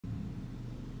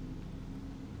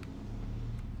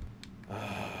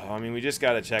I mean, we just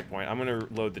got a checkpoint. I'm gonna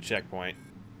load the checkpoint.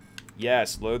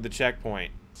 Yes, load the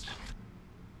checkpoint.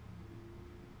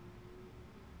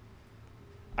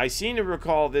 I seem to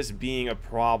recall this being a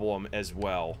problem as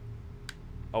well.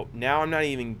 Oh, now I'm not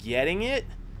even getting it?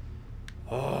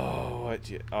 Oh, what?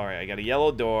 Alright, I got a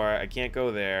yellow door. I can't go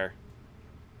there.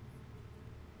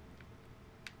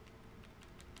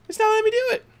 It's not letting me do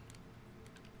it.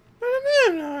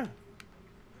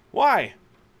 Why?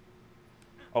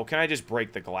 Oh, can I just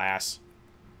break the glass?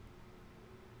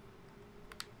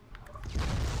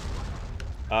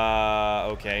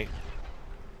 Okay.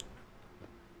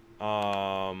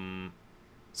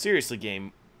 Seriously,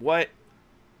 game. What?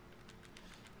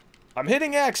 I'm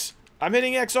hitting X. I'm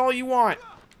hitting X all you want.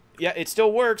 Yeah, it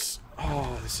still works.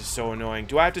 Oh, this is so annoying.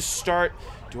 Do I have to start?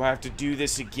 Do I have to do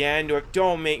this again?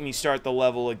 Don't make me start the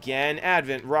level again.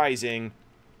 Advent Rising.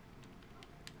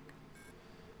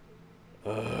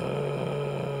 We're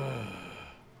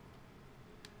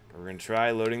gonna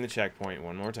try loading the checkpoint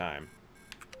one more time.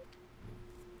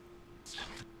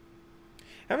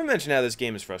 Haven't mentioned how this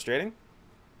game is frustrating.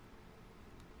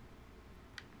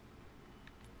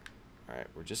 All right,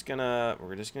 we're just gonna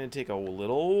take a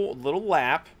little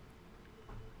lap.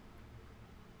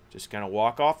 Just gonna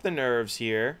walk off the nerves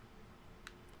here.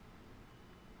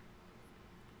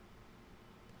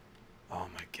 Oh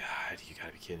my god, you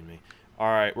gotta be kidding me. All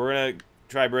right, we're gonna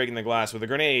try breaking the glass with a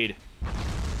grenade.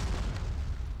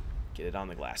 Get it on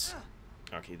the glass.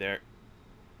 Okay, there.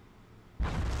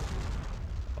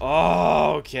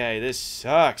 Oh, okay, this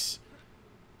sucks.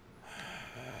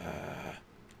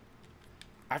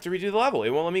 I have to redo the level. It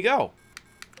won't let me go.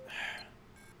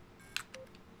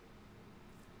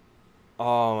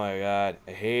 Oh my god.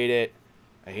 I hate it.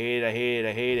 I hate it, I hate it,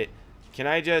 I hate it. Can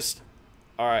I just...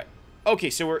 Alright. Okay,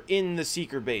 so we're in the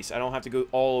secret base. I don't have to go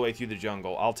all the way through the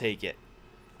jungle. I'll take it.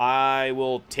 I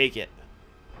will take it.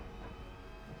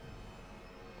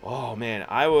 Oh man,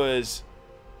 I was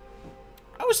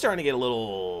starting to get a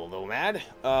little mad.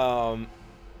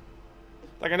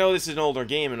 Like, I know this is an older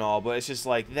game and all, but it's just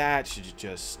like, that's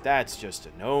just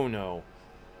a no-no.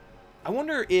 I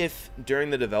wonder if, during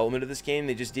the development of this game,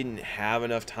 they just didn't have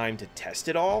enough time to test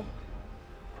it all.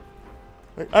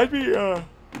 Like, I'd be, oh,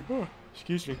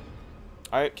 excuse me.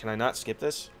 Can I not skip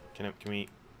this? Can we,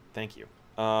 thank you.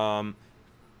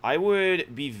 I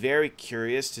would be very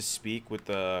curious to speak with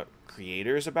the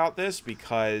creators about this,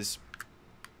 because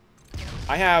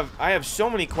I have so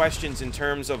many questions in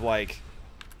terms of, like,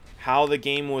 how the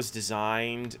game was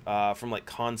designed, from like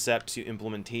concept to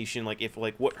implementation, like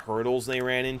what hurdles they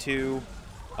ran into,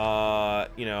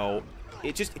 you know,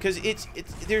 it just, because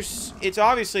it's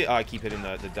obviously, oh, I keep hitting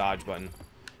the dodge button,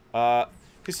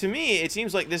 because to me it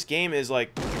seems like this game is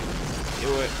like,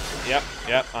 yep,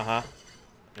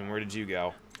 and where did you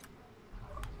go?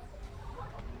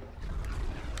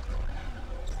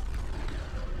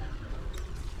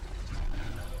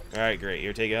 All right, great,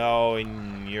 you're taking, oh,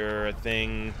 and you're a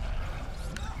thing.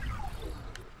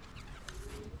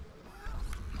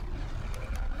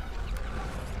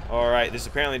 Alright, this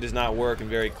apparently does not work in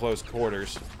very close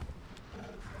quarters.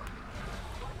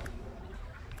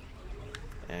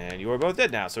 And you are both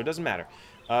dead now, so it doesn't matter.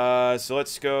 So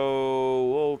let's go...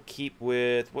 We'll keep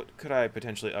with... What could I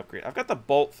potentially upgrade? I've got the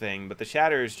bolt thing, but the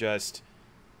shatter is just...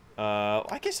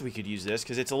 I guess we could use this,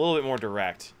 because it's a little bit more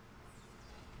direct.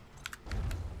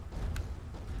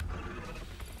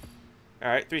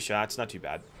 Alright, 3 shots, not too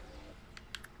bad.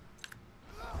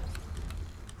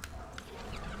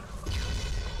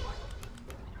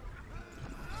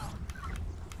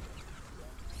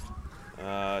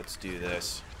 Let's do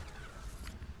this.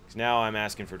 'Cause now I'm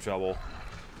asking for trouble.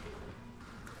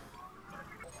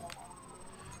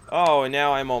 Oh, and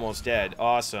now I'm almost dead.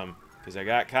 Awesome. Because I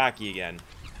got cocky again.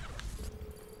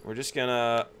 We're just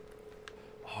gonna...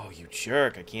 Oh, you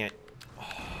jerk. I can't... Oh.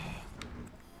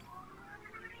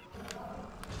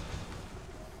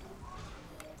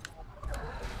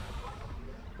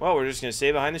 Well, we're just gonna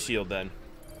stay behind the shield then.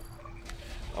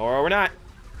 Or we're not.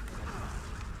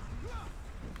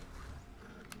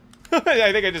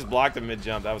 I think I just blocked him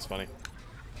mid-jump. That was funny.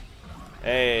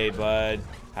 Hey, bud.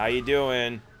 How you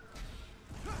doing?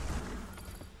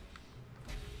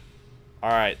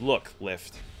 Alright, look,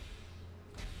 lift.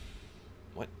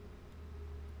 What?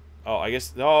 Oh, I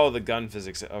guess... Oh, the gun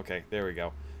physics. Okay, there we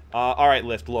go. Alright,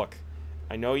 lift, look.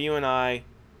 I know you and I,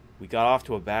 we got off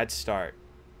to a bad start.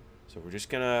 So we're just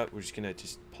gonna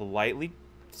politely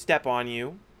step on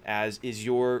you, as is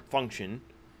your function.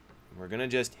 We're gonna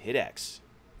just hit X.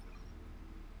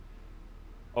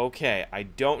 Okay, I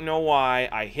don't know why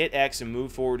I hit X and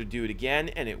moved forward to do it again,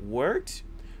 and it worked.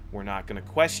 We're not going to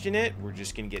question it. We're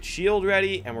just going to get shield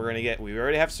ready, and we're going to get... We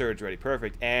already have surge ready.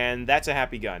 Perfect. And that's a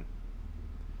happy gun.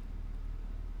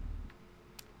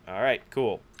 Alright,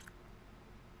 cool.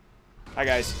 Hi,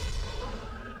 guys.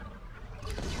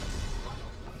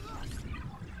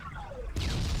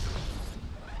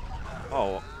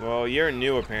 Oh, well, you're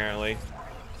new, apparently.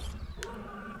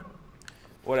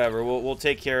 Whatever, we'll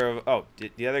take care of... Oh,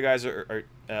 the other guys are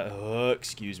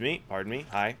excuse me. Pardon me.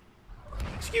 Hi.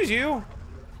 Excuse you.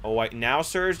 Oh, wait, now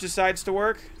Surge decides to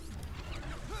work?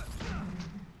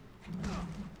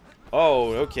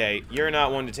 Oh, okay. You're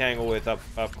not one to tangle with up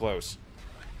close.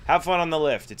 Have fun on the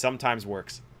lift. It sometimes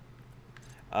works.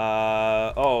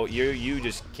 Oh, you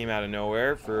just came out of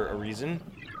nowhere for a reason.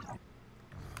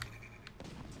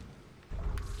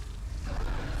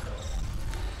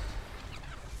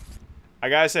 I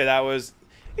gotta say, that was...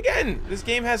 Again, this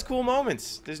game has cool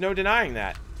moments. There's no denying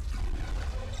that.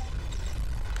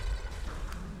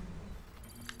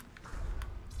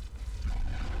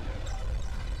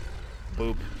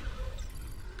 Boop.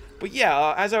 But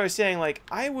yeah, as I was saying, like,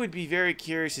 I would be very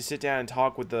curious to sit down and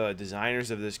talk with the designers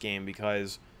of this game,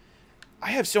 because I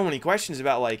have so many questions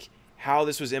about, like, how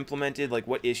this was implemented, like,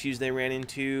 what issues they ran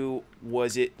into.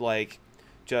 Was it, like,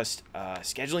 just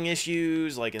scheduling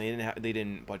issues, like, and they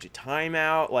didn't budget time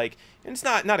out, like, and it's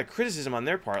not a criticism on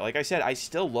their part. Like I said, I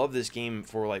still love this game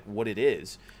for, like, what it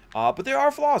is, but there are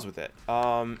flaws with it. You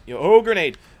know, oh,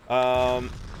 grenade.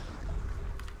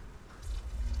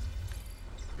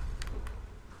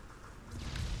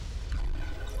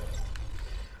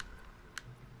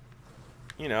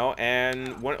 You know,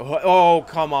 and one, oh,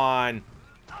 come on.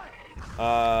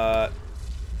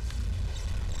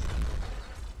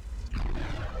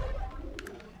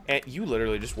 And you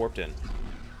literally just warped in.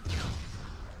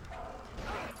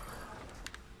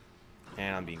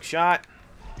 And I'm being shot.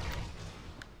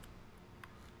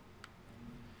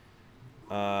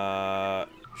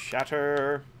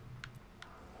 Shatter.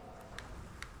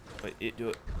 Wait, do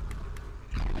it.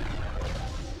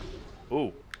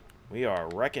 Ooh. We are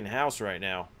wrecking house right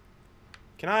now.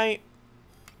 Can I...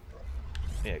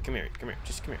 Yeah, come here. Come here.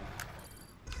 Just come here.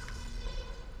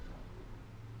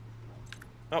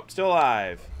 Oh, still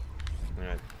alive.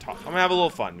 I'm gonna have a little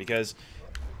fun because...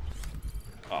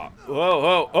 whoa,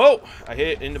 whoa, oh! I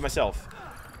hit into myself.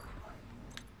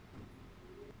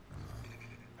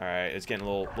 Alright, it's getting a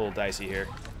little dicey here.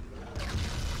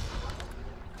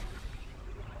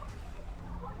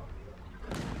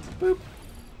 Boop.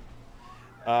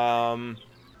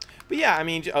 But yeah, I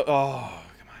mean, oh,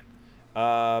 come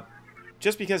on.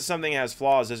 Just because something has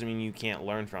flaws doesn't mean you can't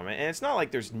learn from it. And it's not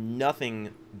like there's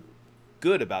nothing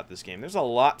good about this game. There's a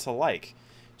lot to like.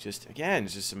 Just, again,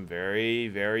 it's just some very,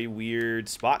 very weird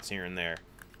spots here and there.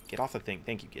 Get off the thing.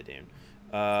 Thank you, Gideon.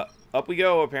 Up we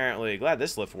go, apparently. Glad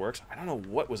this lift works. I don't know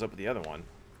what was up with the other one.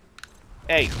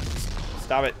 Hey,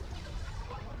 stop it.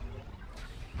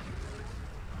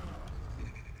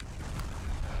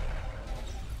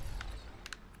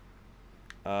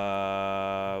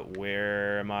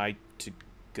 Where am I to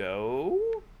go?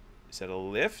 Is that a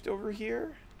lift over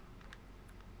here?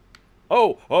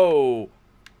 Oh, oh.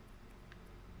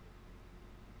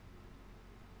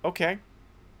 Okay.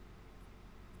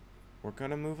 We're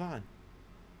gonna move on.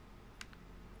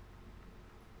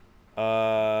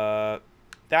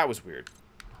 That was weird.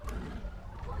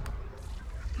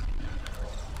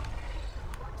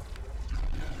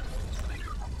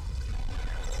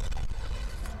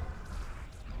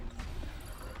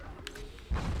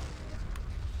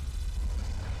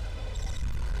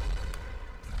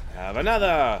 Have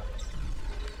another.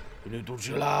 You need to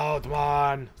chill out,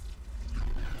 man.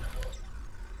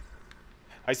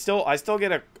 I still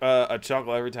get a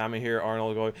chuckle every time I hear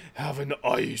Arnold going, "Have an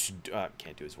ice."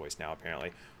 Can't do his voice now,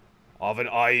 apparently. Have an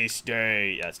ice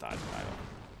day. Yeah, that's not. I don't.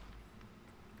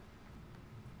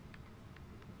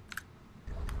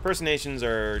 Impersonations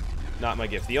are not my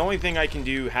gift. The only thing I can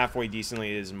do halfway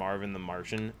decently is Marvin the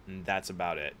Martian, and that's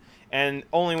about it. And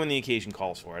only when the occasion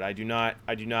calls for it. I do not.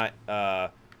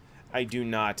 Ooh,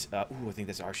 I think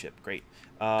that's our ship. Great.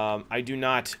 I do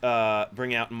not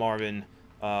bring out Marvin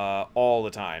all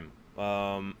the time.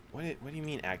 What do you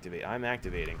mean activate? I'm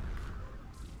activating.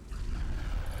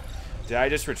 Did I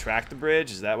just retract the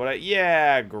bridge? Is that what I...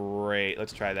 Yeah, great.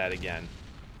 Let's try that again.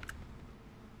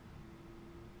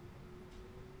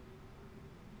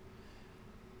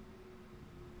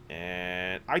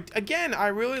 And I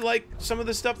really like some of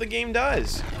the stuff the game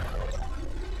does.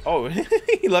 Oh,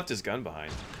 he left his gun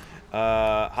behind.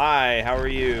 Hi, how are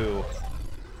you?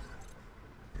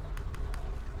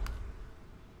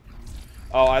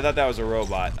 Oh, I thought that was a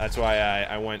robot. That's why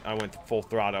I went full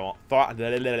throttle.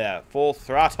 Full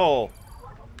throttle.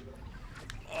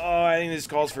 I think this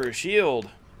calls for a shield.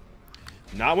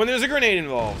 Not when there's a grenade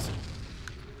involved.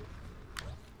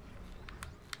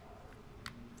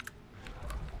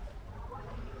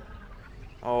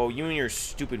 Oh, you and your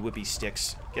stupid whippy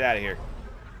sticks. Get out of here.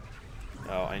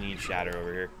 Oh, I need shatter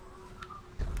over here.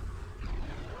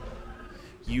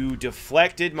 You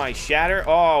deflected my shatter?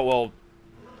 Oh, well.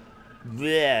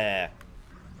 Bleh.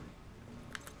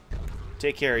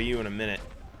 Take care of you in a minute.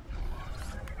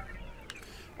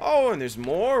 Oh, and there's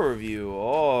more of you.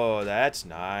 Oh, that's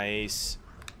nice.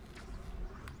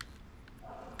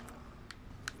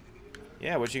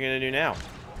 Yeah, what you gonna do now?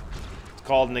 It's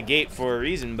called negate for a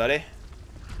reason, buddy.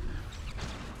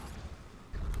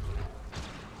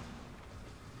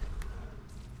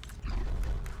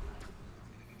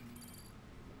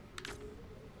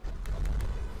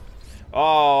 Oh,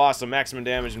 awesome. Maximum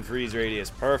damage and freeze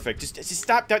radius. Perfect. Just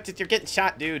stop. You're getting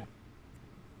shot, dude.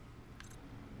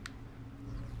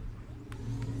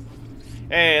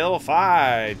 Hey, level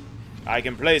 5. I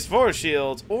can place 4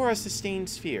 shields or a sustained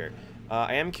sphere.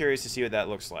 I am curious to see what that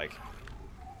looks like.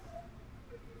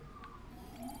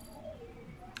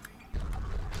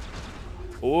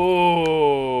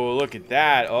 Oh, look at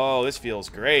that. Oh, this feels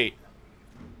great.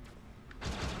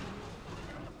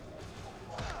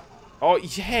 Oh,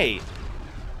 hey.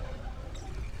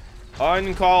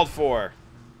 Uncalled for.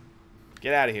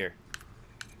 Get out of here.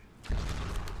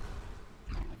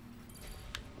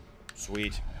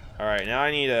 Sweet. All right, now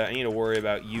I need to worry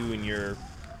about you and your.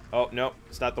 Oh no,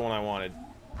 it's not the one I wanted.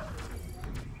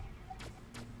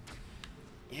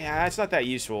 Yeah, it's not that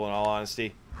useful in all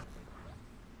honesty.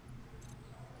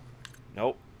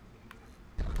 Nope.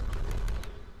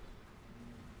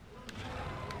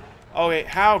 Okay,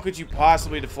 how could you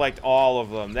possibly deflect all of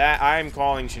them? That I'm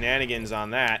calling shenanigans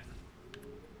on that.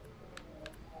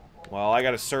 Well, I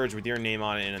got a surge with your name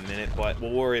on it in a minute, but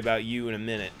we'll worry about you in a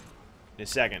minute. In a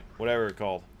second. Whatever it's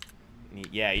called.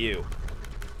 Yeah, you.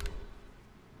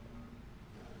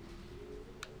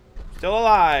 Still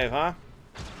alive, huh?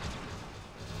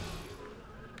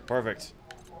 Perfect.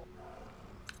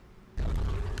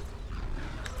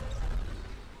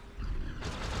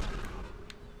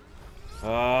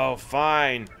 Oh,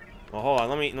 fine. Well, hold on.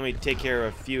 Let me take care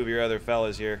of a few of your other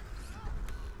fellas here.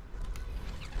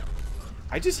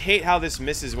 I just hate how this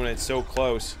misses when it's so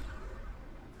close.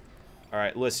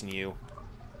 Alright, listen, you.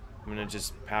 I'm gonna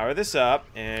just power this up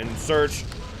and search.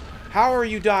 How are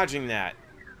you dodging that?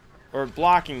 Or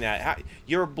blocking that?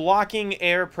 You're blocking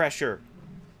air pressure.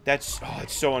 That's... Oh,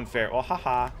 it's so unfair. Well,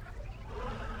 haha.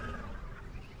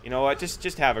 You know what?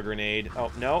 Just have a grenade.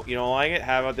 Oh, no. You don't like it?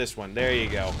 How about this one? There you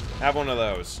go. Have one of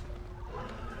those.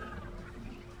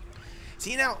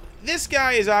 See, now, this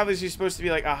guy is obviously supposed to be,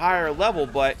 like, a higher level,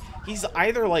 but he's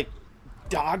either, like,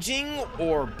 dodging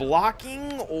or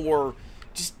blocking or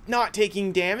just not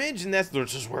taking damage, and that's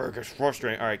just where it gets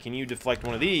frustrating. Alright, can you deflect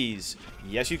one of these?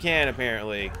 Yes, you can,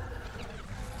 apparently.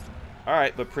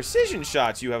 Alright, but precision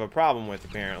shots you have a problem with,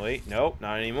 apparently. Nope,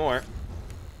 not anymore.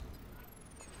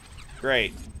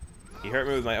 Great. He hurt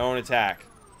me with my own attack.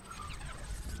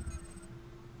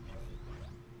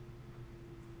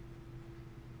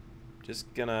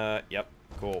 Just gonna... Yep,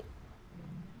 cool.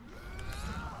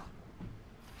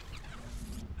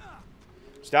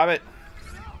 Stop it.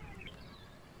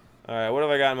 Alright, what have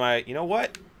I got in my... You know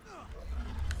what?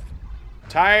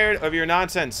 Tired of your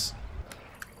nonsense.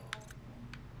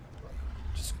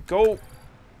 Just go.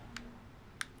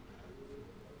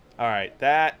 Alright,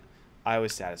 that I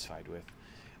was satisfied with.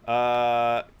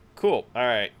 Cool.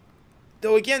 Alright.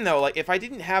 Though again, though, like, if I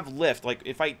didn't have lift, like,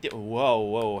 if I did...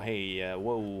 Whoa, hey,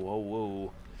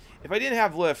 whoa. If I didn't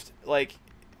have lift, like,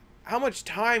 how much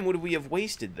time would we have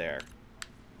wasted there?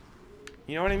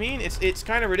 You know what I mean? It's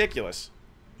kind of ridiculous.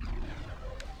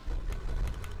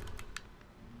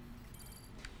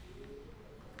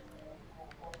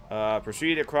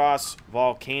 Proceed across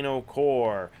volcano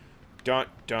core.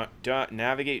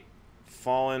 Navigate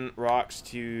fallen rocks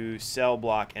to cell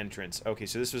block entrance. Okay,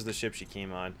 so this was the ship she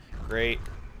came on. Great.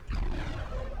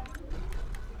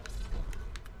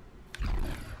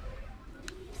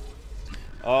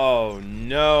 Oh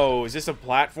no, is this a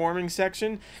platforming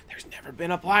section? There's never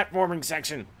been a platforming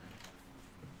section.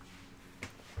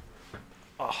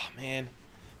 Oh man,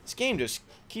 this game just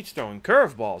keeps throwing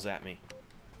curveballs at me.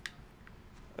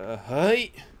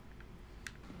 Hey.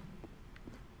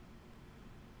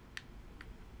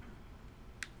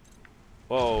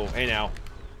 Whoa, hey now.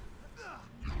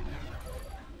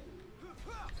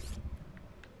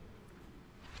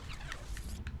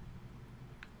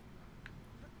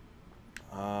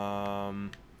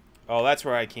 Oh, that's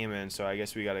where I came in, so I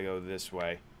guess we gotta go this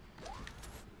way.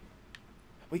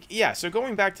 Like, yeah, so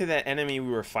going back to that enemy we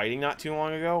were fighting not too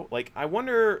long ago, like, I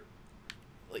wonder,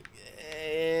 like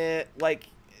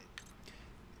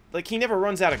he never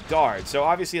runs out of guard, so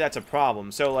obviously that's a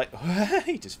problem. So, like,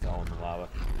 he just fell in the lava.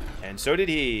 And so did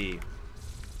he.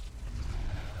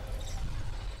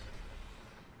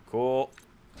 Cool.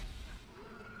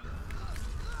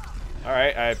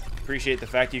 Alright, I appreciate the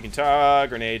fact you can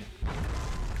grenade.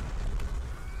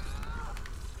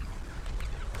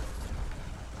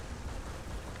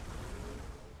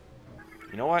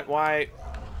 You know what? Why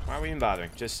are we even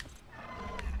bothering? Just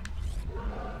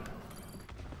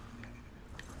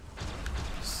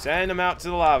send him out to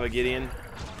the lava, Gideon.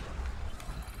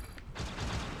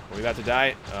 Are we about to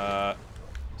die?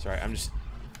 Sorry, I'm just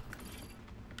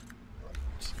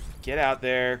get out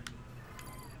there.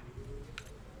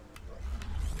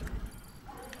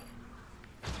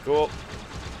 Cool.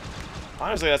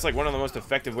 Honestly, that's like one of the most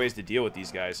effective ways to deal with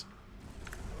these guys.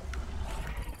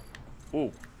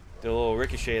 Ooh, did a little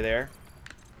ricochet there.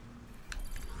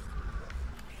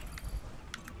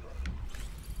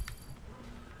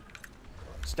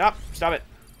 Stop it.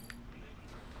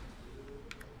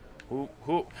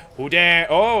 Who dare?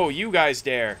 Oh, you guys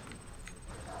dare.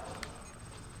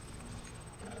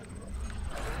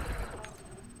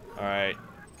 All right.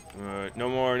 No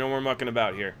more mucking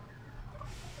about here.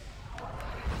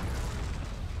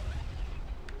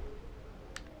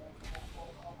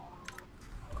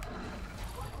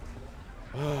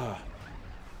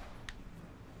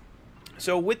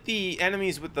 So with the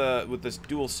enemies with this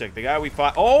dual stick, the guy we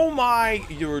fought. Oh my!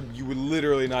 You were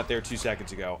literally not there 2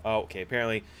 seconds ago. Oh, okay.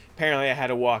 Apparently I had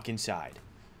to walk inside.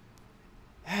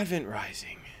 Advent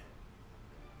Rising.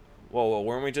 Whoa,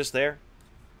 weren't we just there?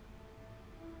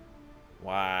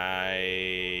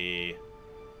 Why?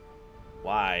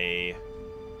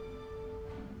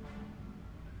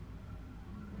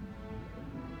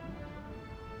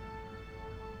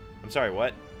 I'm sorry,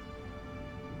 what?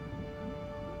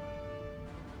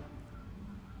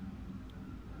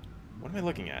 What am I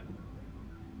looking at?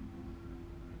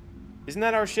 Isn't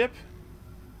that our ship?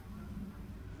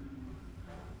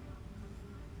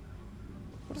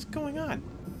 What is going on?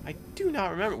 I do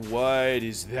not remember. What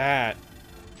is that?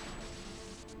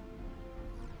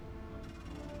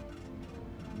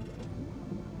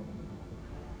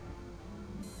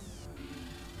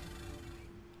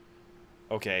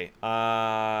 Okay,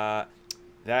 that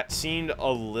seemed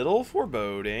a little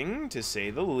foreboding, to say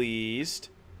the least.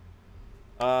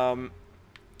 Alright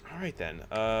then,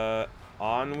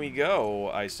 on we go,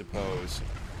 I suppose.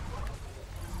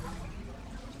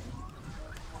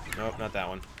 Nope, not that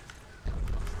one.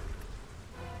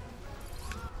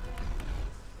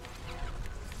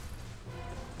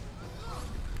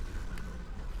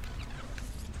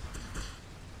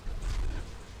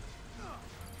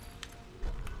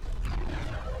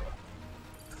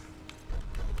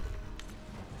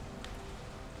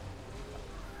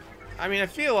 I mean, I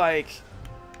feel like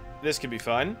this could be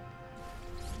fun.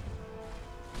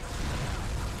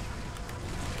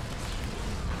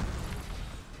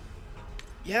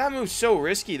 Yeah, that move's so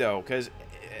risky though, because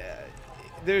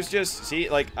there's just, see,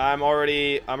 like I'm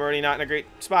already not in a great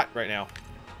spot right now.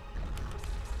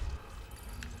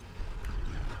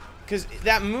 Because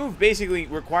that move basically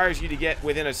requires you to get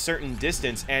within a certain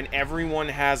distance, and everyone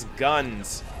has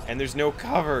guns, and there's no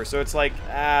cover, so it's like,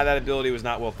 that ability was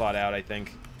not well thought out, I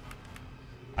think.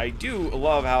 I do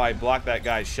love how I blocked that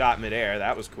guy's shot midair.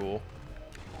 That was cool.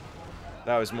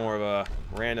 That was more of a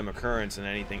random occurrence than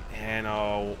anything. And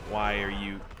oh, why are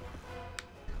you...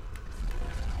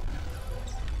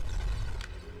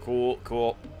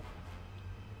 Cool.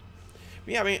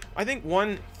 Yeah, I mean, I think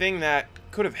one thing that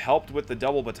could have helped with the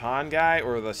double baton guy,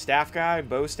 or the staff guy,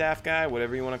 bow staff guy,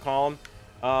 whatever you want to call him,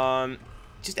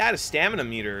 just add a stamina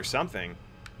meter or something.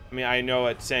 I mean, I know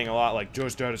it's saying a lot, like,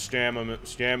 just add a stamina, blah,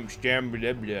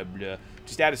 blah, blah.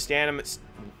 Just add a stamina...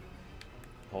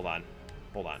 Hold on.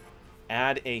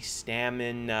 Add a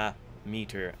stamina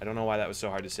meter. I don't know why that was so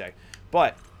hard to say.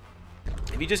 But,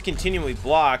 if he just continually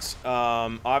blocks,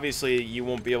 obviously you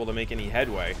won't be able to make any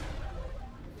headway.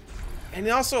 And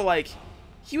also, like,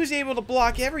 he was able to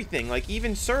block everything, like,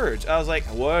 even Surge. I was like,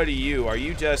 what are you? Are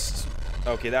you just...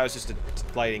 Okay, that was just a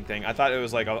lighting thing. I thought it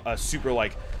was, like, a super,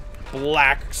 like...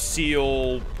 Black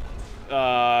Seal,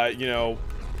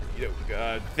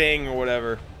 thing or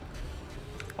whatever.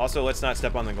 Also, let's not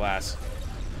step on the glass.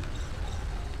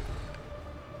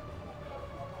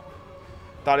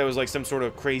 Thought it was like some sort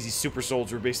of crazy super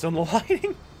soldier based on the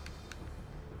lighting.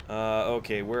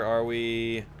 Okay, where are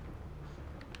we?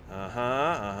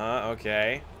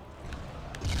 Okay.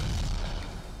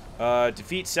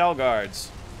 Defeat cell guards.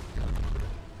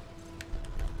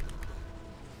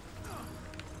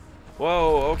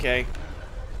 Whoa, okay.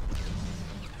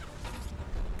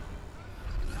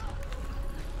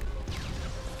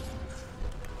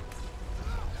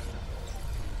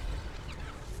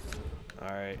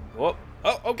 Alright. Whoop.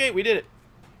 Oh, okay, we did it.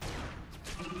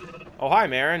 Oh, hi,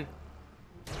 Marin.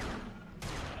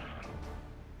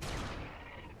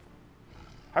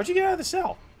 How'd you get out of the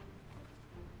cell?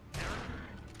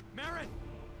 Marin!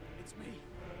 It's me.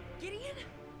 Gideon?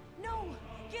 No!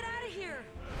 Get out of here!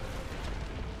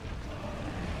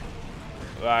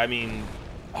 I mean...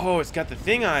 Oh, it's got the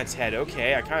thing on its head.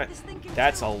 Okay, I kind of...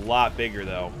 That's a lot bigger,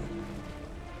 though.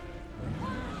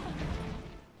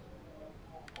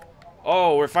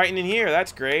 Oh, we're fighting in here.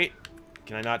 That's great.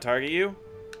 Can I not target you?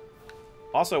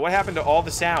 Also, what happened to all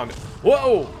the sound?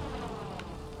 Whoa!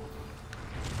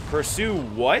 Pursue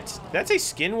what? That's a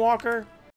skinwalker?